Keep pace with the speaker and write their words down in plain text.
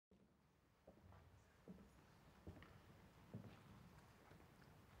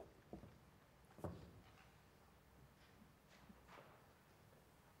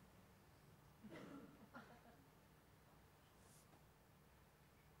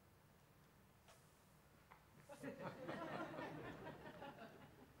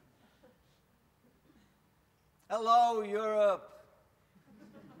Hello, Europe.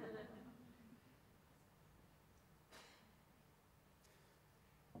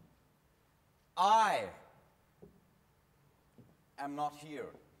 I am not here.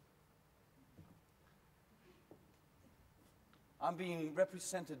 I'm being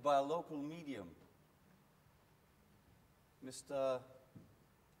represented by a local medium, Mr.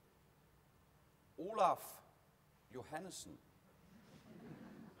 Olaf Johannesen.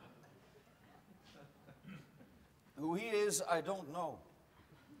 Who he is, I don't know.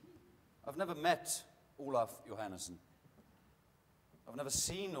 I've never met Olaf Johannesen. I've never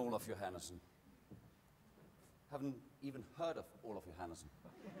seen Olaf Johannesen. Haven't even heard of Olaf Johannesen.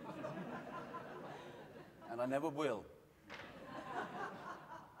 And I never will.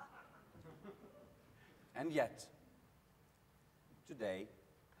 And yet, today,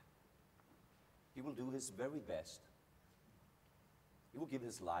 he will do his very best. He will give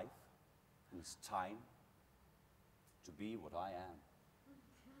his life and his time to be what I am.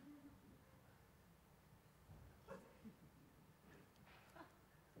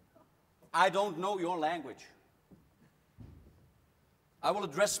 I don't know your language. I will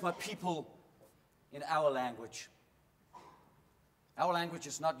address my people in our language. Our language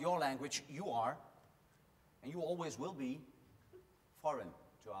is not your language. You are, and you always will be, foreign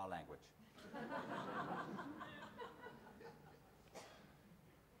to our language.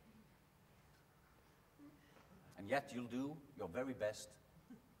 And yet you'll do your very best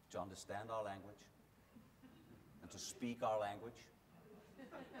to understand our language and to speak our language.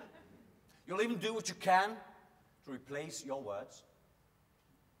 You'll even do what you can to replace your words,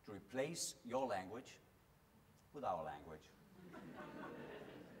 to replace your language with our language.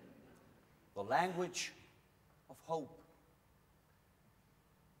 The language of hope.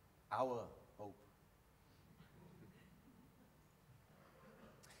 Our hope.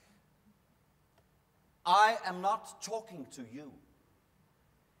 I am not talking to you.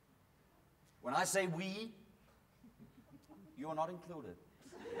 When I say we, you are not included.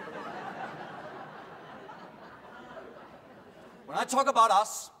 When I talk about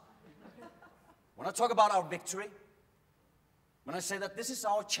us, when I talk about our victory, when I say that this is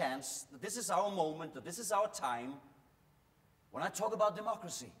our chance, that this is our moment, that this is our time, when I talk about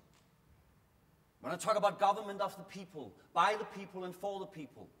democracy, when I talk about government of the people, by the people and for the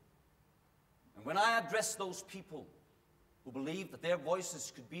people, and when I address those people who believe that their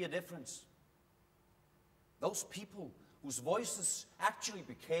voices could be a difference, those people whose voices actually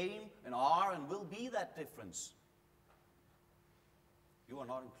became and are and will be that difference, you are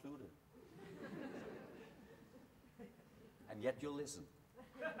not included. And yet you'll listen.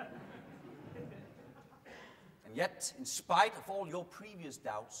 And yet, in spite of all your previous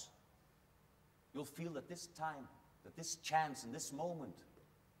doubts, you'll feel that this time, that this chance and this moment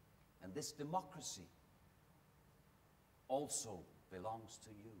and this democracy also belongs to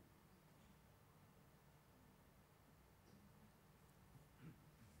you.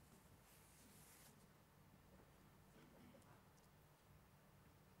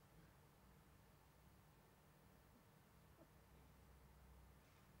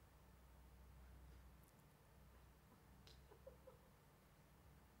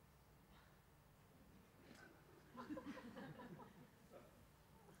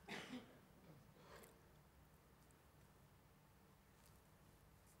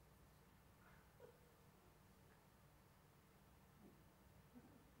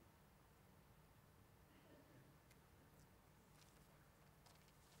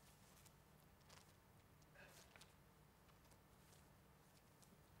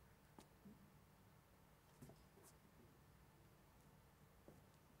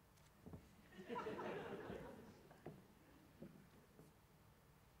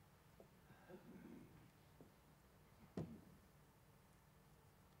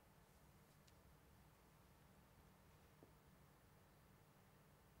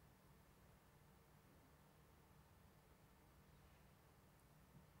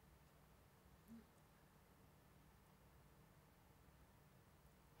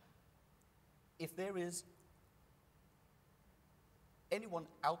 If there is anyone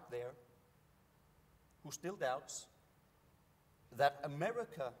out there who still doubts that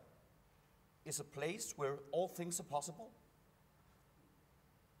America is a place where all things are possible,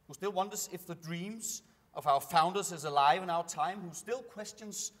 who still wonders if the dreams of our founders is alive in our time, who still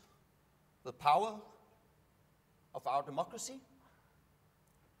questions the power of our democracy,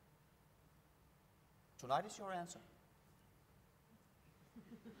 tonight is your answer.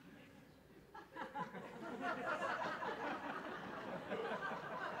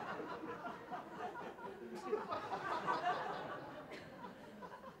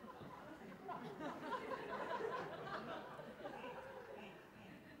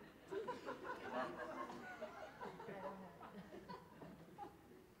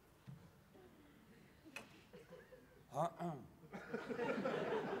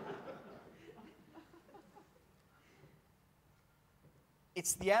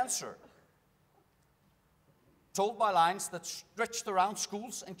 It's the answer, told by lines that stretched around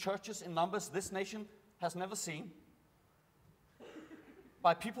schools and churches in numbers this nation has never seen,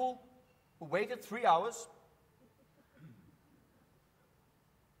 by people who waited 3 hours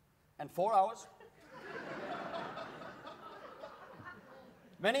and 4 hours,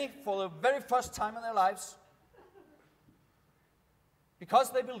 many for the very first time in their lives,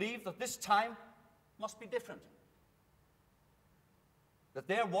 because they believe that this time must be different, that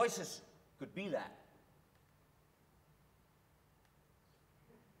their voices could be that.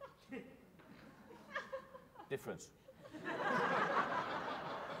 Difference.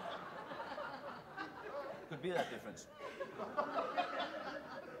 Could be that difference.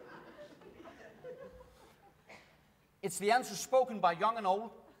 It's the answer spoken by young and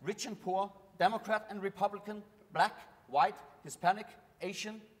old, rich and poor, Democrat and Republican, black, white, Hispanic,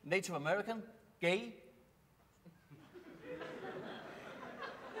 Asian, Native American, gay.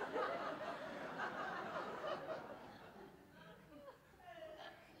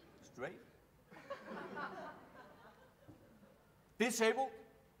 Straight. Disabled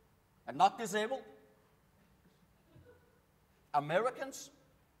and not disabled. Americans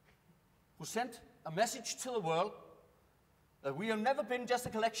who sent a message to the world that we have never been just a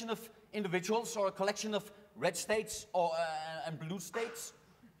collection of individuals or a collection of red states or, and blue states.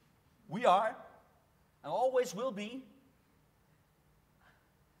 We are, and always will be,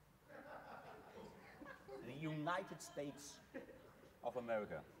 the United States of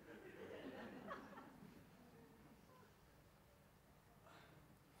America.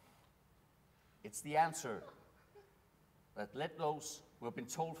 It's the answer that led those who have been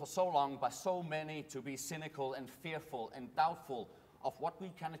told for so long by so many to be cynical and fearful and doubtful of what we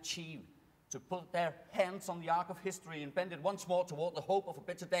can achieve, to put their hands on the arc of history and bend it once more toward the hope of a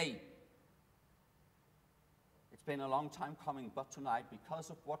better day. It's been a long time coming, but tonight, because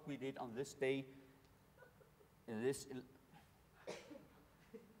of what we did on this day, in this...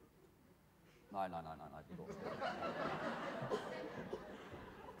 Nej, det går ikke.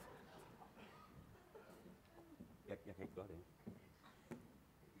 Jeg kan ikke gøre det.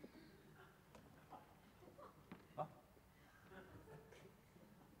 Huh?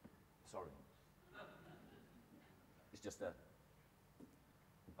 Sorry. It's just that,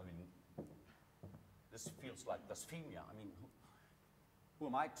 I mean, this feels like blasphemia. I mean, who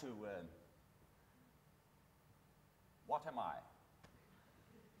am I to, what am I?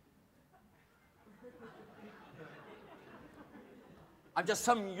 I'm just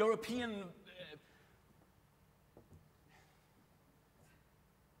some European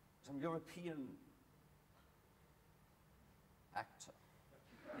actor.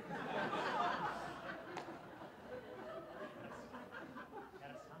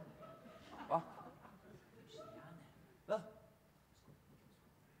 Hvad? Hvad?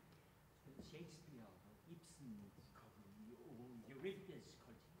 Shakespeare og Ibsen og Euripides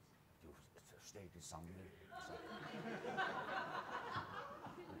State is something.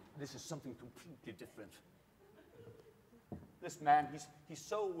 This is something completely different. This man, he's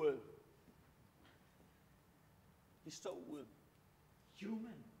so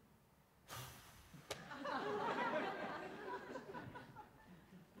human.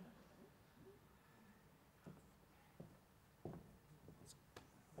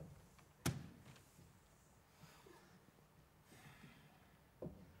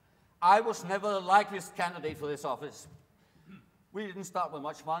 I was never the likeliest candidate for this office. We didn't start with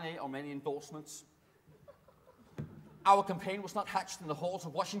much money or many endorsements. Our campaign was not hatched in the halls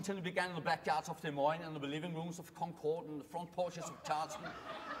of Washington. It began in the backyards of Des Moines and the living rooms of Concord and the front porches of Charleston.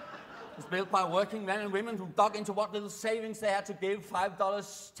 It was built by working men and women who dug into what little savings they had to give, $5,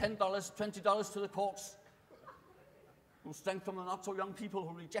 $10, $20 to the courts. Who strength from the not-so-young people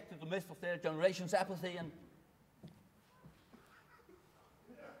who rejected the myth of their generation's apathy and...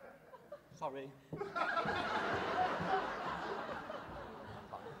 Sorry.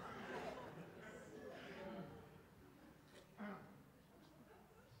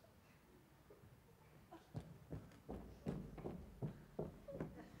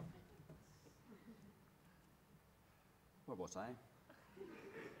 Where was I?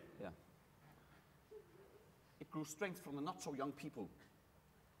 Yeah. It grew strength from the not-so-young people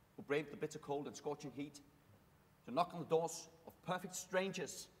who braved the bitter cold and scorching heat to knock on the doors of perfect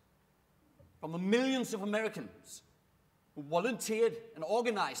strangers, from the millions of Americans who volunteered and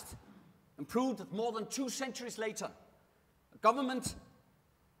organized and proved that more than 2 centuries later, a government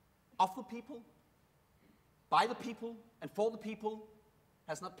of the people, by the people, and for the people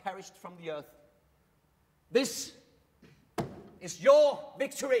has not perished from the earth. This is your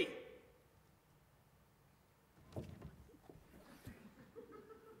victory.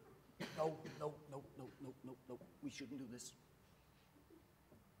 No, no, no, no, no, no, no. We shouldn't do this.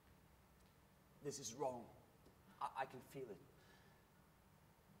 This is wrong. I can feel it.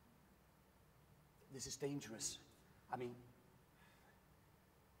 This is dangerous. I mean,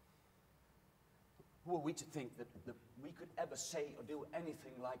 who are we to think that we could ever say or do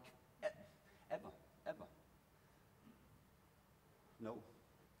anything like ever? No,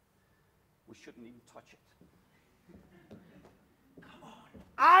 we shouldn't even touch it. Come on.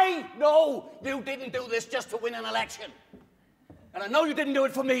 I know you didn't do this just to win an election. And I know you didn't do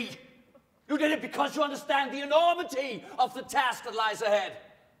it for me. You did it because you understand the enormity of the task that lies ahead.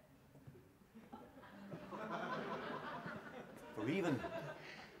 For even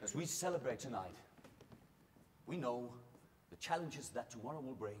as we celebrate tonight, we know the challenges that tomorrow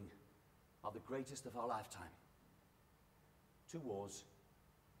will bring are the greatest of our lifetime. 2 wars,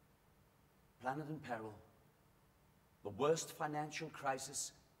 planet in peril, the worst financial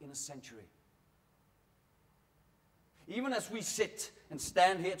crisis in a century. Even as we sit and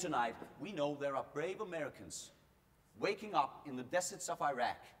stand here tonight, we know there are brave Americans waking up in the deserts of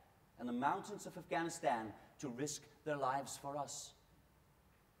Iraq and the mountains of Afghanistan to risk their lives for us.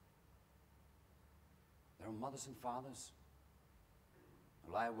 There are mothers and fathers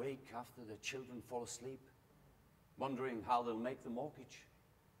who lie awake after their children fall asleep, wondering how they'll make the mortgage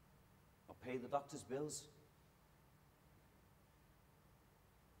or pay the doctor's bills.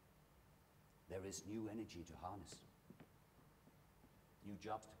 There is new energy to harness, new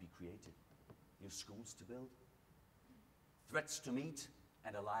jobs to be created, new schools to build, threats to meet,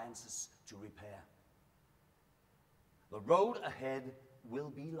 and alliances to repair. The road ahead will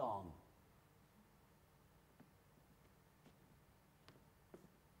be long.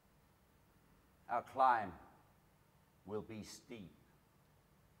 Our climb will be steep.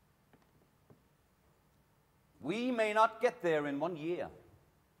 We may not get there in 1 year,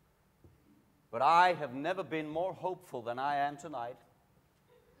 but I have never been more hopeful than I am tonight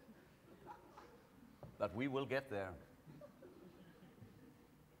that we will get there.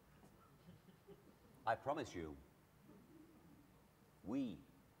 I promise you, we,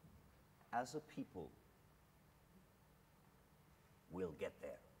 as a people, will get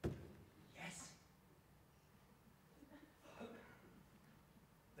there. Yes.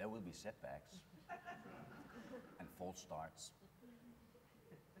 There will be setbacks and false starts.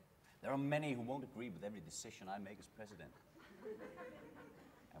 There are many who won't agree with every decision I make as president.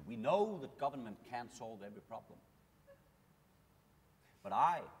 And we know that government can't solve every problem. But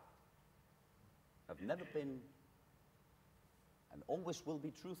I have never been and always will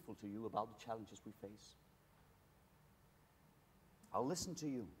be truthful to you about the challenges we face. I'll listen to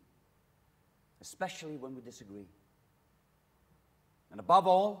you, especially when we disagree. And above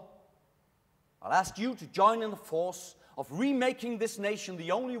all, I'll ask you to join in the force of remaking this nation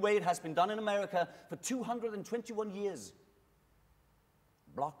the only way it has been done in America for 221 years.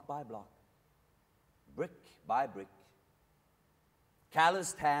 Block by block, brick by brick,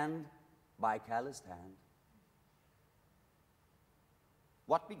 calloused hand by calloused hand.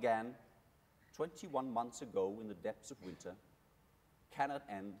 What began 21 months ago in the depths of winter cannot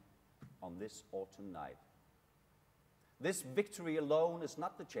end on this autumn night. This victory alone is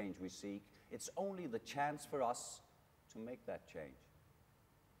not the change we seek. It's only the chance for us to make that change.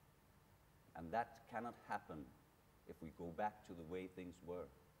 And that cannot happen if we go back to the way things were.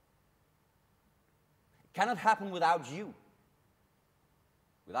 It cannot happen without you,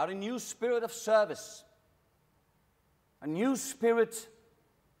 without a new spirit of service, a new spirit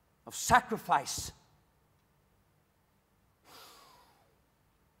of sacrifice.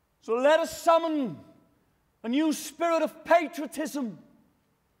 So let us summon a new spirit of patriotism,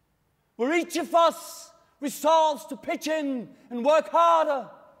 where each of us resolves to pitch in and work harder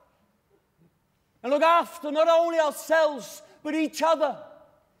and look after not only ourselves but each other.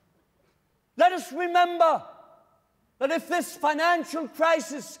 Let us remember that if this financial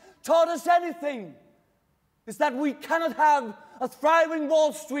crisis taught us anything, it's that we cannot have a thriving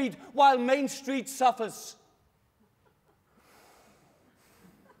Wall Street while Main Street suffers.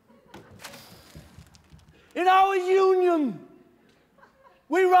 In our union,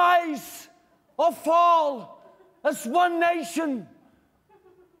 we rise or fall as one nation,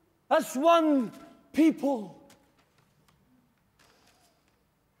 as one people.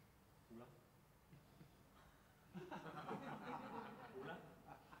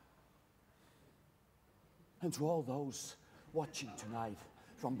 And to all those watching tonight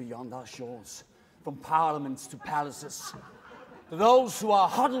from beyond our shores, from parliaments to palaces, to those who are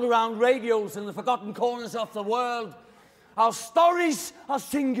huddled around radios in the forgotten corners of the world, Our stories are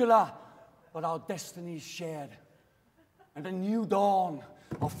singular, but our destinies shared. And a new dawn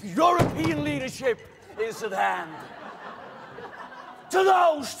of European leadership is at hand. To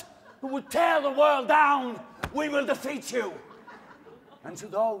those who would tear the world down, we will defeat you. And to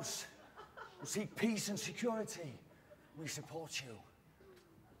those who seek peace and security, we support you.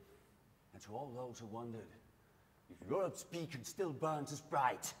 And to all those who wondered if Europe's beacon still burns as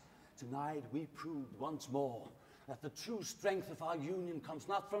bright, tonight we proved once more that the true strength of our union comes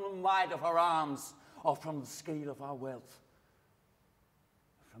not from the might of our arms or from the scale of our wealth,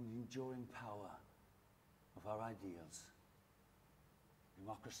 but from the enduring power of our ideals.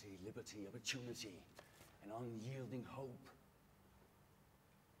 Democracy, liberty, opportunity, and unyielding hope.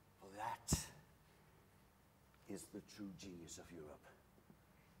 For that is the true genius of Europe.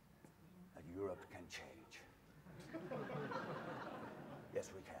 That Europe can change.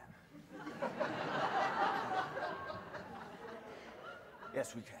 Yes, we can.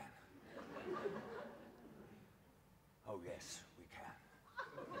 Yes, we can. Oh, yes, we can.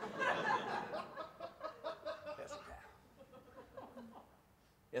 Yes, we can.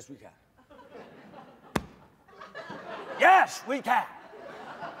 Yes, we can. Yes, we can.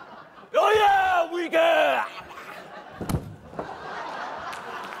 Oh, yeah, we can.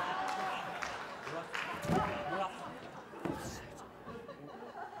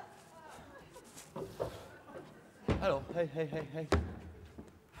 Hallo, hey.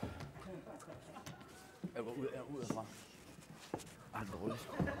 Jeg går ud herfra. Ej, det er roligt.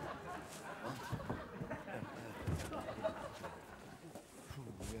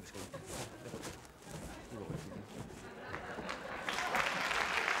 Jeg skal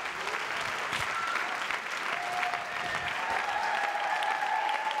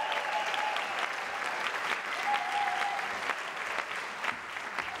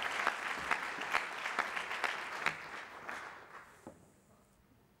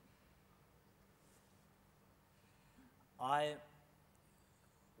I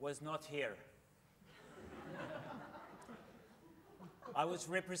was not here. I was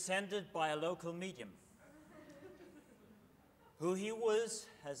represented by a local medium. Who he was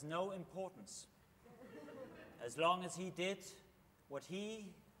has no importance, as long as he did what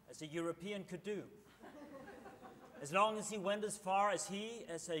he, as a European, could do. As long as he went as far as he,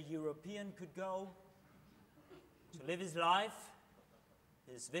 as a European, could go to live his life,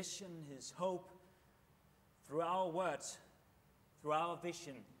 his vision, his hope, through our words, through our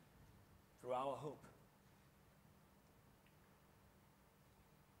vision, through our hope.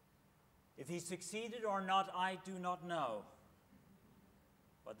 If he succeeded or not, I do not know.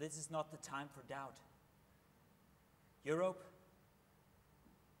 But this is not the time for doubt. Europe,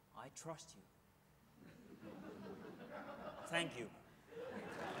 I trust you. Thank you.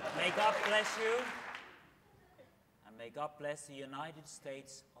 May God bless you, and may God bless the United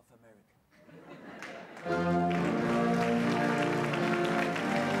States of America.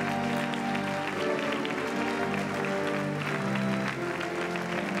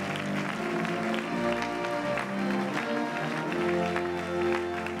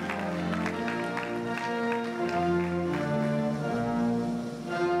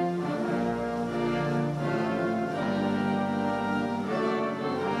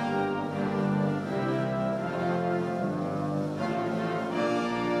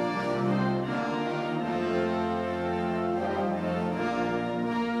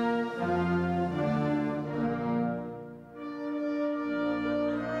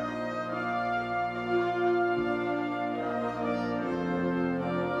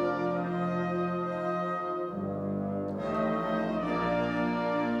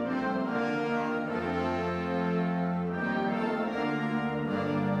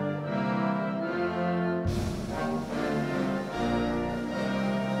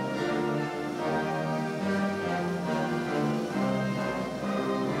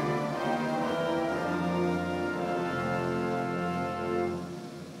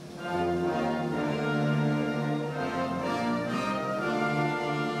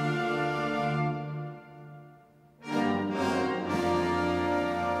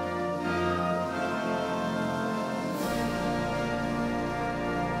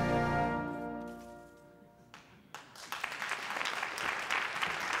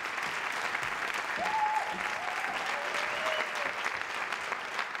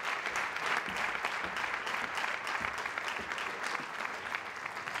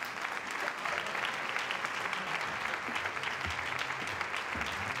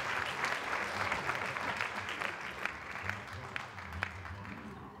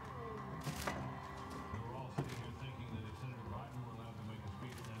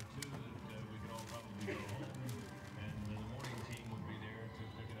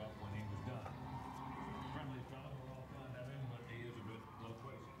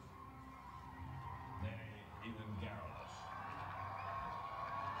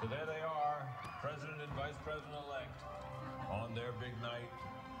 So there they are, President and Vice President-elect, on their big night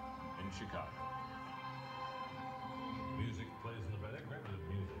in Chicago. Music plays in the back. They had great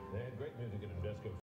music. They had great music at a disco.